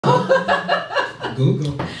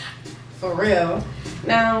Google. For real.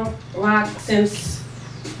 Now, Rock, since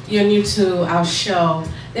you're new to our show,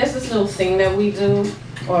 there's this little thing that we do,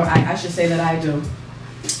 or I should say that I do.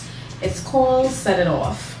 It's called Set It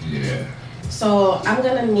Off. Yeah. So I'm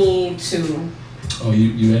gonna need to. Oh,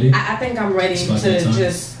 you ready? I think I'm ready to just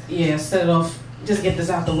set it off. Just get this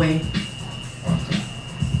out the way. Okay.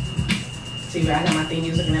 See, I got my theme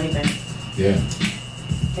music and everything. Yeah.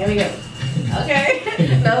 Here we go.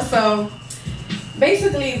 Okay. No, so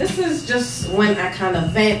basically, this is just when I kind of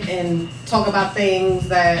vent and talk about things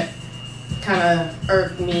that kind of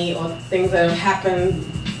irk me or things that have happened,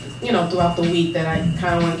 you know, throughout the week that I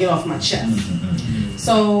kind of want to get off my chest.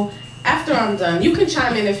 So after I'm done, you can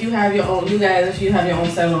chime in if you have your own, if you have your own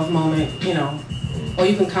set-off moment, you know, or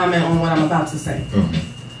you can comment on what I'm about to say.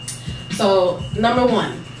 So, number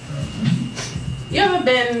one, you ever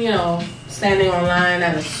been, you know, standing online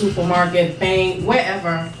at a supermarket, bank,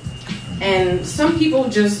 wherever, and some people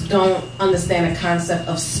just don't understand the concept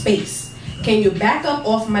of space. Can you back up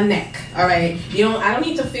off my neck? All right, I don't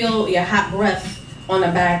need to feel your hot breath on the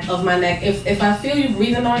back of my neck. If I feel you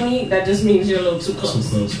breathing on me, that just means you're a little too close.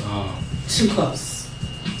 Too close. Too close.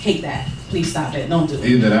 Hate that. Please stop it. Don't do it.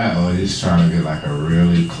 Either that or he's trying to get like a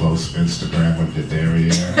really close Instagram with the derriere.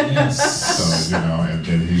 Yes. So, you know, and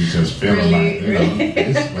then he's just feeling like,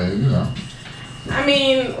 you know. I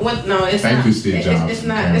mean, what? No, it's Thank not. you, Steve Jobs. It's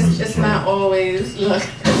not. It's not always. Look,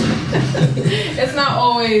 it's not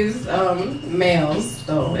always males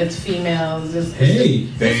though. It's females.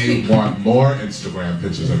 They want more Instagram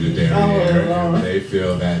pictures of your derriere, and they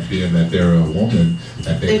feel that being that they're a woman,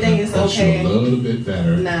 that they can it's approach okay. you a little bit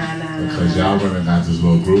better. Nah. Because y'all women got this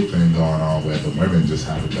little group thing going on where the women just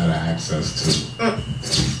have better access to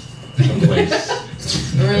the place.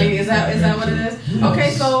 Really? Is that what it is? Yes.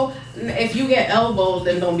 Okay, so if you get elbowed,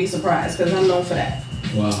 then don't be surprised because I'm known for that.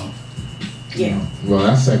 Wow. Yeah. Well,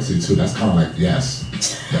 that's sexy too. That's kind of like yes.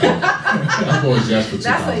 Elbow is yes for 2000.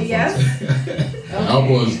 That's a yes. Okay.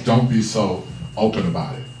 Elbow is don't be so open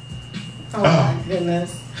about it. Oh my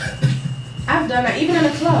goodness. I've done that even in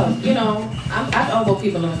a club. You know, I've elbowed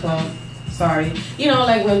people in a club. Sorry. You know,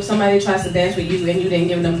 like when somebody tries to dance with you and you didn't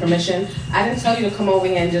give them permission. I didn't tell you to come over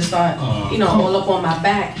here and just start, all up on my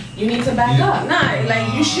back. You need to back up. Nah,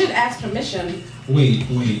 like you should ask permission. Wait.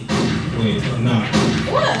 Nah.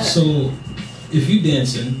 What? So, if you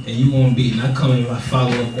dancing and you on beat and I come and I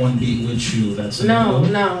follow up on beat with you, that's no,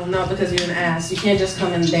 because you're an ass. You can't just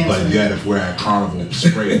come and dance. But yet, if we're at Carnival,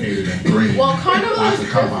 spray painted in green, well, Carnival I can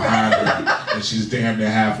come behind her and she's damn near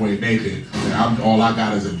halfway naked, and all I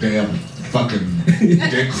got is a damn fucking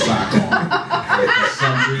dick sock on. For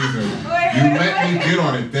some reason, you let me get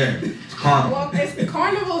on it then. Carnival. Well,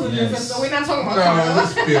 Carnival's a difference, so we're not talking about Carnival. No,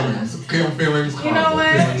 it's feelings. Feelings. You know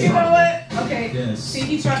what? You know what? Okay. Yes. See,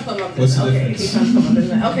 he's trying to come up with What's the Okay, difference? he's trying to come up with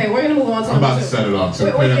this. Okay, we're gonna move on to I'm about to set it off. So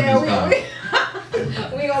we're gonna move on.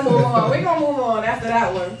 We're gonna move on after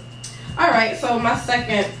that one. All right. So my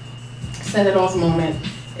second set it off moment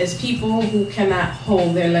is people who cannot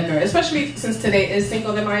hold their liquor, especially since today is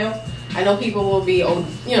Cinco de Mayo. I know people will be,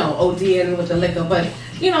 ODing with the liquor, but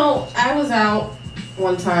I was out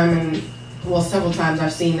one time and, several times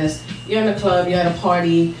I've seen this. You're in a club, you're at a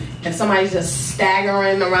party, and somebody's just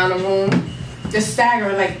staggering around the room, just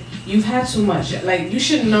staggering like you've had too much. Like you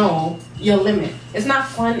should know your limit. It's not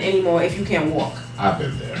fun anymore if you can't walk. I've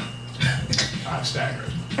been there. I've staggered.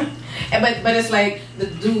 But it's like the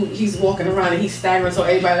dude, he's walking around and he's staggering, so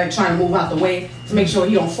everybody like trying to move out the way to make sure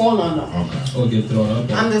he don't fall on them. Okay. Or get thrown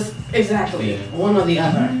up. I'm just one or the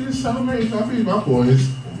other. You celebrate. I mean, my boys,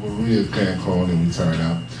 when we in Cancun and we turn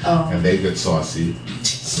up, and they get saucy.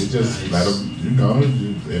 You just let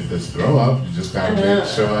them, if there's throw up, you just gotta make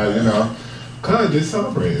sure, cause they're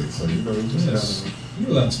celebrating. So you just gotta.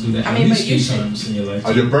 You're allowed to do that. I mean, at but least 3 times in your life.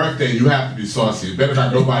 On your birthday, you have to be saucy. You better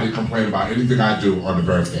not nobody complain about anything I do on the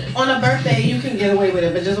birthday. On a birthday, you can get away with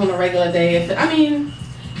it, but just on a regular day,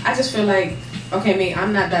 I just feel like, okay, me,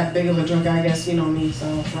 I'm not that big of a drinker, I guess, you know me, so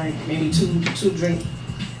like maybe two drink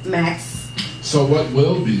max. So what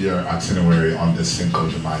will be your itinerary on this Cinco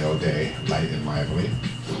de Mayo day, light and lively?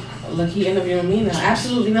 Look, he interviewing me now.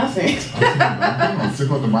 Absolutely nothing. On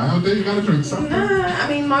Cinco de Mayo day, you gotta drink something. Nah,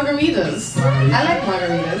 margaritas. I like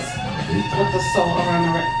margaritas. With the salt around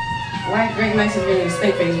the red. Why Gregnyce is giving a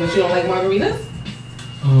steak face, but you don't like margaritas?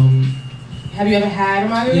 Have you ever had a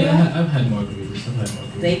margarita? Yeah, I've had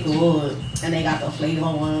margaritas. They good. And they got the flavor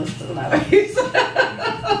ones too.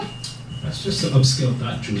 That's just an upscale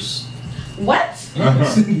thought juice. What?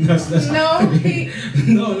 that's No, he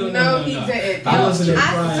no, didn't. I wasn't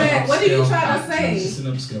I said, what did you try to say? It's just an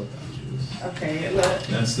upscale thought juice. Okay, look.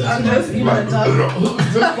 That's I'm just, you know,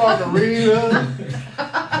 This margarita.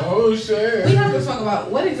 Oh shit. We have to talk about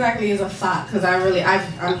what exactly is a thought, because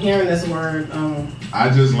I'm hearing this word. I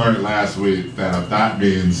just learned last week that a thought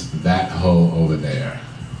means that hoe over there.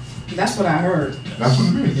 That's what I heard. That's what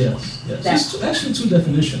it means. Yes. There's actually two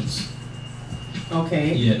definitions.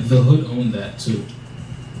 Okay. Yeah, the hood owned that too.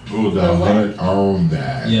 Ooh, the hood owned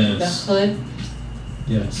that. Yes. The hood.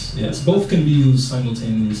 Yes. Both can be used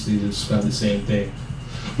simultaneously to describe the same thing.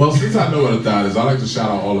 Well, since I know what a thought is, I like to shout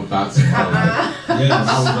out all the thoughts in my life. Yes.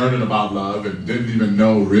 I was learning about love and didn't even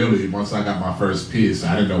know really, once I got my first piece,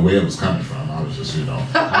 I didn't know where it was coming from. I was just,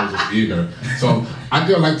 I was just eager. So I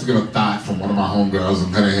do like to give a thought from one of my homegirls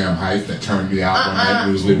in Cunningham Heights that turned me out one night.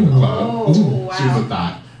 We was leaving the club. Oh, wow. She was a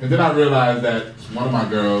thought. And then I realized that one of my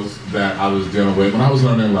girls that I was dealing with, when I was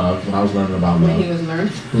learning love, when I was learning about love. When he was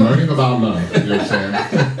learning about love, you know what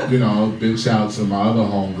I'm saying? Big shout out to my other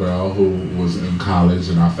homegirl who was in college,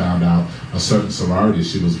 and I found out a certain sorority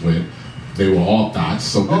she was with. They were all thoughts,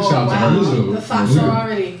 so big shout out to her too. The thought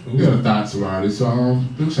sorority. Yeah, the thought sorority. So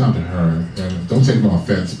big shout out to her. And don't take no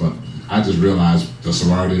offense, but I just realized the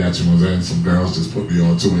sorority that she was in, some girls just put me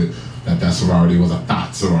onto it, that sorority was a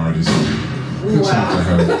thought sorority. So big shout out to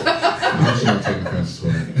her. She don't take offense to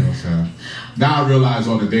it, you know what I'm saying? Now I realize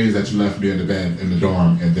on the days that you left me in the bed in the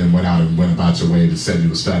dorm and then went out and went about your way and said you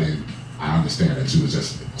were studying, I understand that you were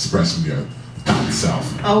just expressing your thought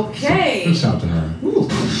self. Okay. So, good shout out to her. Woo.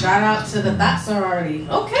 Shout out to the thought sorority.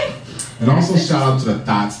 Okay. And also shout out to the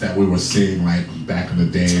thoughts that we were seeing like back in the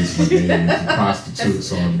days when they were the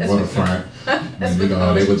prostitutes on the waterfront. And they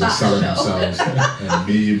were just selling themselves. And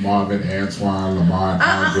me, Marvin, Antoine, Lamar, and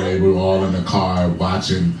Andre, we were all in the car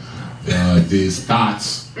watching these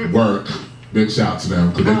thoughts work. Big shout to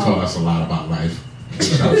them because they taught us a lot about life. Big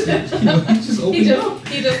shout to them. He just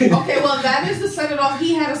okay, well that is to set it off.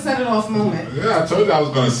 He had a set it off moment. Yeah, I told you I was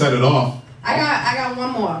gonna set it off. I got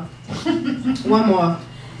one more. One more.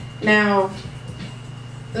 Now,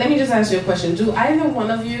 let me just ask you a question. Do either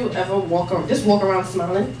one of you ever walk around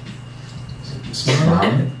smiling?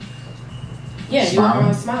 Smiling? Yeah, you walk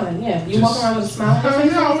around smiling. Yeah, you walk around with a smile on your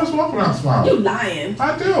face. Yeah, I always walk around smiling. You lying.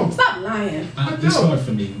 I do. Stop lying. It's hard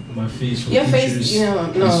for me. My facial Your features, face,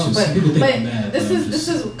 no, but people think I'm mad, this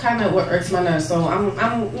is kind of what irks my nerves. So I'm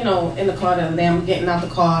in the car the other day. I'm getting out the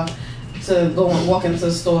car to go and walk into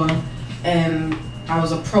the store, and I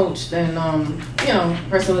was approached, and the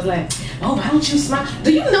person was like, "Oh, why don't you smile?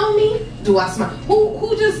 Do you know me? Do I smile?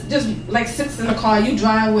 Who just like sits in the car? You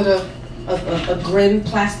drive with a grin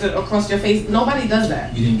plastered across your face? Nobody does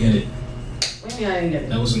that." You didn't get it. What do you mean I didn't get it?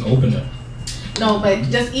 That was an opener. No, but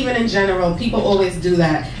just even in general, people always do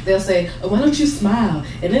that. They'll say, "Oh, why don't you smile?"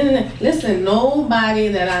 And then listen, nobody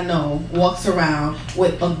that I know walks around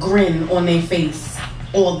with a grin on their face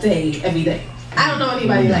all day, every day. I don't know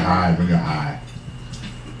anybody like that. When your eye.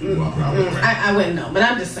 Walk around with I wouldn't know, but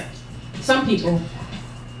I'm just saying. Some people,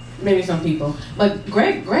 maybe some people, but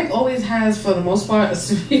Greg always has, for the most part, a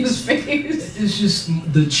serious face. It's just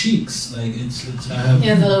the cheeks, like it's. I have. He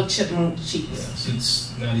has a little chipmunk cheeks. Yes,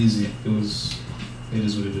 it's not easy. It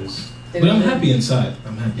is what it is. But I'm happy inside.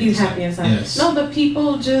 He's happy inside. Yes. No, but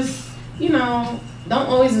people just, don't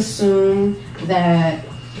always assume that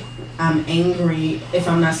I'm angry if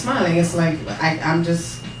I'm not smiling. It's like I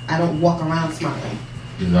don't walk around smiling.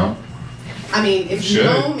 You know? I mean, if you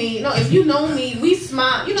know me, we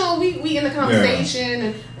smile. We in the conversation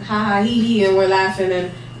and ha he he, and we're laughing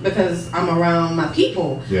and because I'm around my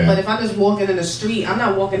people. Yeah. But if I'm just walking in the street, I'm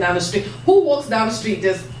not walking down the street. Who walks down the street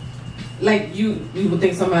just like you would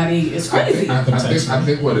think somebody is crazy? I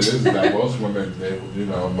think what it is that most women,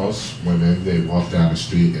 they walk down the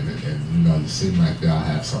street and you seem like they'll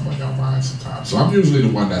have something on your mind sometimes. So I'm usually the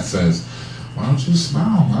one that says, "Why don't you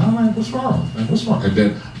smile, man? Like, what's wrong? And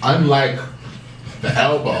then, unlike the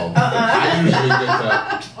elbow, I usually get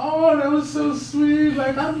the, "Oh, that was so sweet.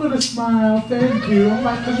 Like, I'm gonna smile. Thank you." I'm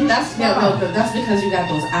like, "Cause you smile." That's because you got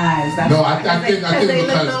those eyes. I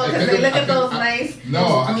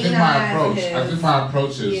think my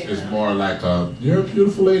approach is more like, "You're a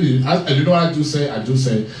beautiful lady." And you know what I do say? I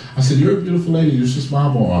said, "You're a beautiful lady. You should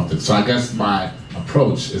smile more often." So I guess my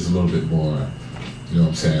approach is a little bit more, you know what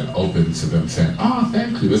I'm saying, open to them saying, "Oh,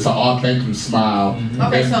 thank you." It's an "oh, thank you" smile. Mm-hmm.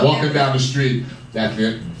 Okay, and walking down the street,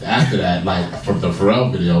 after that, like from the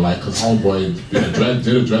Pharrell video, like, because homeboy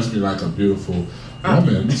did address me like a beautiful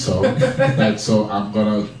woman, so I'm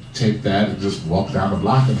gonna take that and just walk down the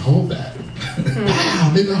block and hold that.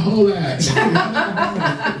 Wow, nigga, hold that.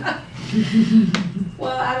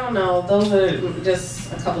 Well, I don't know. Those are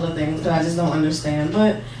just a couple of things that I just don't understand.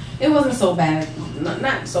 But It wasn't so bad.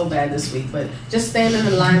 Not so bad this week, but just standing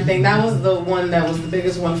in line thing, that was the one that was the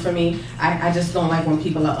biggest one for me. I just don't like when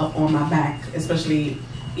people are up on my back, especially,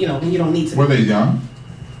 you know, when you don't need to. Were they young?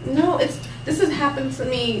 No, this has happened to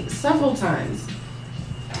me several times.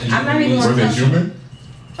 I'm not even. Were they human?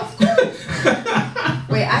 Of course.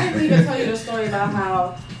 Wait, I didn't even tell you the story about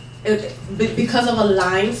how, because of a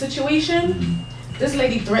line situation, this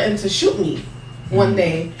lady threatened to shoot me one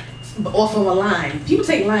day off of a line. People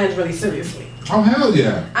take lines really seriously. Oh hell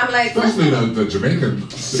yeah! I'm like, especially the Jamaican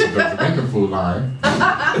food line, the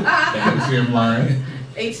ATM line.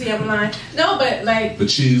 ATM line. No, but like the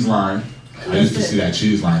cheese line. I used to see that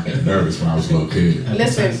cheese line get nervous when I was a little kid.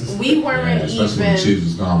 Listen, we weren't especially when the cheese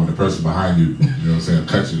was gone, when the person behind you, you know what I'm saying,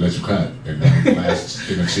 cut you, let you cut, and then the last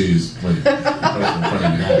thing of cheese when the person in front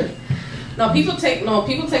of you had it. No, people take line.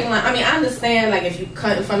 I mean, I understand, like, if you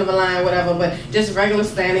cut in front of a line or whatever, but just regular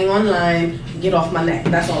standing on line, get off my neck.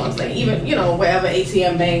 That's all I'm saying. Even, you know, wherever,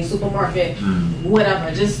 ATM, bank, supermarket,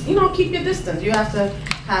 whatever. Just, you know, keep your distance. You have to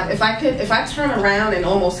have, if I turn around and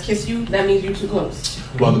almost kiss you, that means you're too close.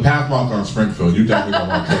 Well, the path marker on Springfield, you definitely don't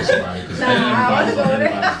want to kiss somebody, because everybody's on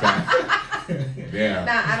everybody's back. Yeah,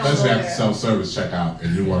 I don't especially after self-service checkout,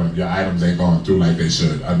 and your items ain't going through like they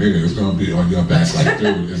should. I mean, it's gonna be on your back like,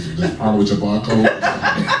 dude, is this problem with your barcode?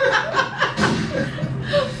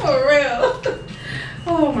 For real.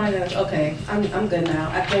 Oh my gosh. Okay, I'm good now.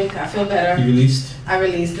 I think I feel better. You released? I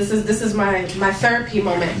released. This is my therapy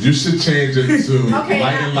moment. You should change it to Light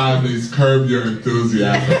and Lively's Curb Your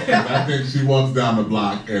Enthusiasm. I think she walks down the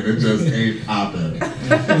block and it just ain't popping.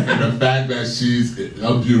 And the fact that she's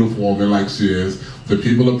a beautiful woman like she is, the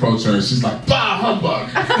people approach her and she's like, bah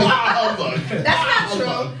humbug, bah humbug. That's not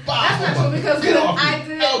true. That's not true because get off I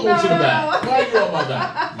did. Elbow to the back. Why are you on my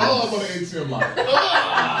back? Oh, I'm on the ATM line.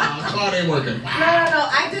 Card ain't working. No.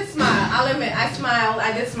 I did smile. I'll admit, I smiled.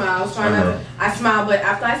 I did smile. I was trying to. I smiled, but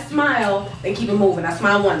after I smile, then keep it moving. I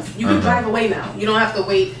smile once. You can drive away now. You don't have to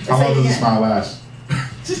wait. How long does the smile last?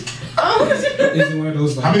 Is it one of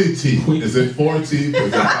those, like, how many teeth? Is it 4 teeth? Is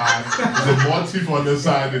it 5? Is it more teeth on this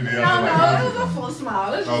side than the other? No, it was a full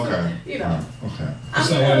smile. It's just okay. You know. Okay. It's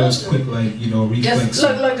like one of those quick, like, you know, reflex.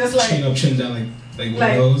 Just look, just like chin up, chin down, like one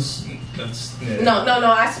of those. That's yeah. No.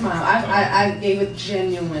 I smile. I gave a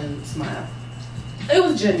genuine smile. It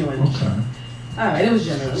was genuine. Okay. All right, it was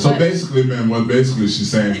genuine. So basically, man, what basically she's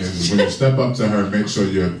saying is when you step up to her, make sure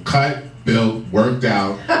you're cut, built, worked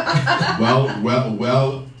out,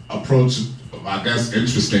 well approached, I guess,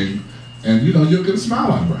 interesting, and you know you'll get a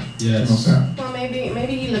smile out of her. Yes. You know what I'm saying? Well,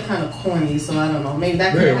 maybe he looked kind of corny, so I don't know. Maybe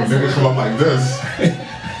that. Yeah, when niggas come up like this.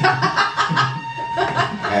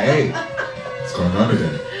 Hey, what's going on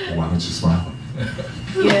today? Why don't you smile?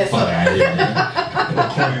 Yes.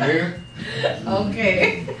 Corny nigga.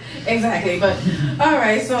 Okay, exactly. But all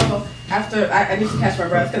right, so after I need to catch my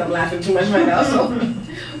breath because I'm laughing too much right now. So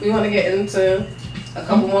we want to get into a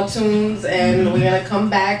couple more tunes, and we're gonna come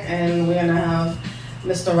back and we're gonna have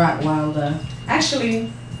Mr. Rockwilder. Actually,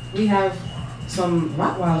 we have some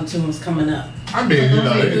Rockwilder tunes coming up. I mean, you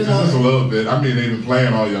know, it's just a little bit. I mean, they've been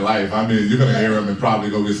playing all your life. I mean, you're gonna hear them and probably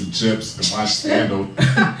go get some chips and watch Scandal.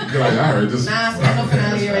 You're like, I heard this. Nah, Scandal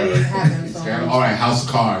finale already happened. So. All right, House of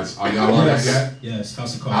Cards. Are y'all on that yet? Yes,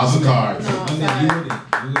 House of Cards. House of Cards. No,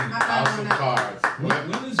 House of Cards. When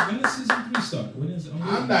is season 3 start? When is?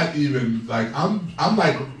 I'm not even like I'm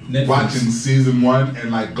like Netflix. watching season 1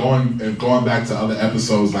 and like going back to other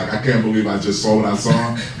episodes. Like I can't believe I just saw what I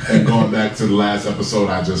saw and going back to the last episode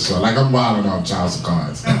I just saw. Like I'm wilding on House of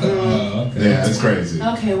Cards. Okay. Yeah, it's crazy.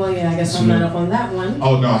 Okay, well yeah, I guess I'm not up on that one.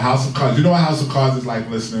 Oh no, House of Cards. You know what House of Cards is like,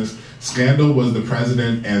 listeners? Scandal was the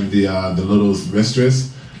president and the little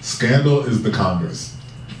mistress. Scandal is the Congress.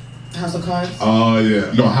 House of Cards? Oh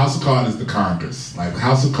yeah. No, House of Cards is the Congress. Like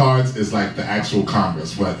House of Cards is like the actual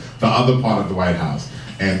Congress, but the other part of the White House.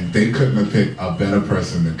 And they couldn't have picked a better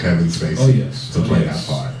person than Kevin Spacey to play that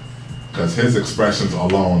part. Because his expressions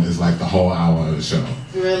alone is like the whole hour of the show.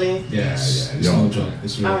 Really? Yes. It's no joke.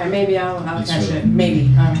 It's real. All right, maybe I'll catch it. Maybe.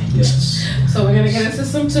 All right. Yes. So we're gonna get into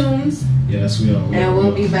some tunes. Yes, we are. And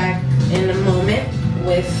we'll be back in a moment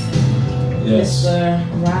with Mr.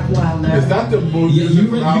 Rockwilder. Is that the movie?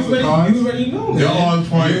 You already know, man. You're on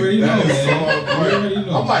point. You already know, that is man. so on point. You already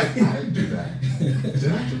know. I'm like, I didn't do that.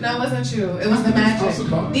 Did I do that? No, it wasn't you. It was the magic.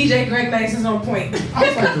 DJ Gregnyce is on point. I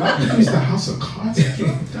was like, did I produce the House of Cards? I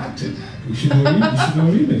did that. We should do a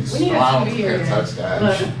remix. We need I to here. can't touch that.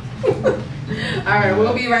 All right,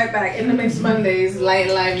 we'll be right back. In the Mix Mondays, Light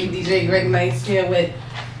and Lively, DJ Gregnyce here with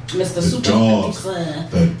Mr. Super Dog.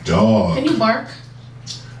 The dog. Can you bark?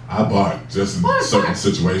 I bark just in certain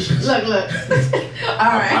situations. Look. All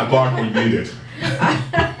right. I bark when needed.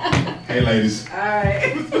 Hey, ladies. All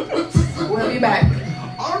right. We'll be back.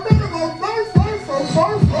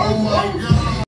 Oh my God.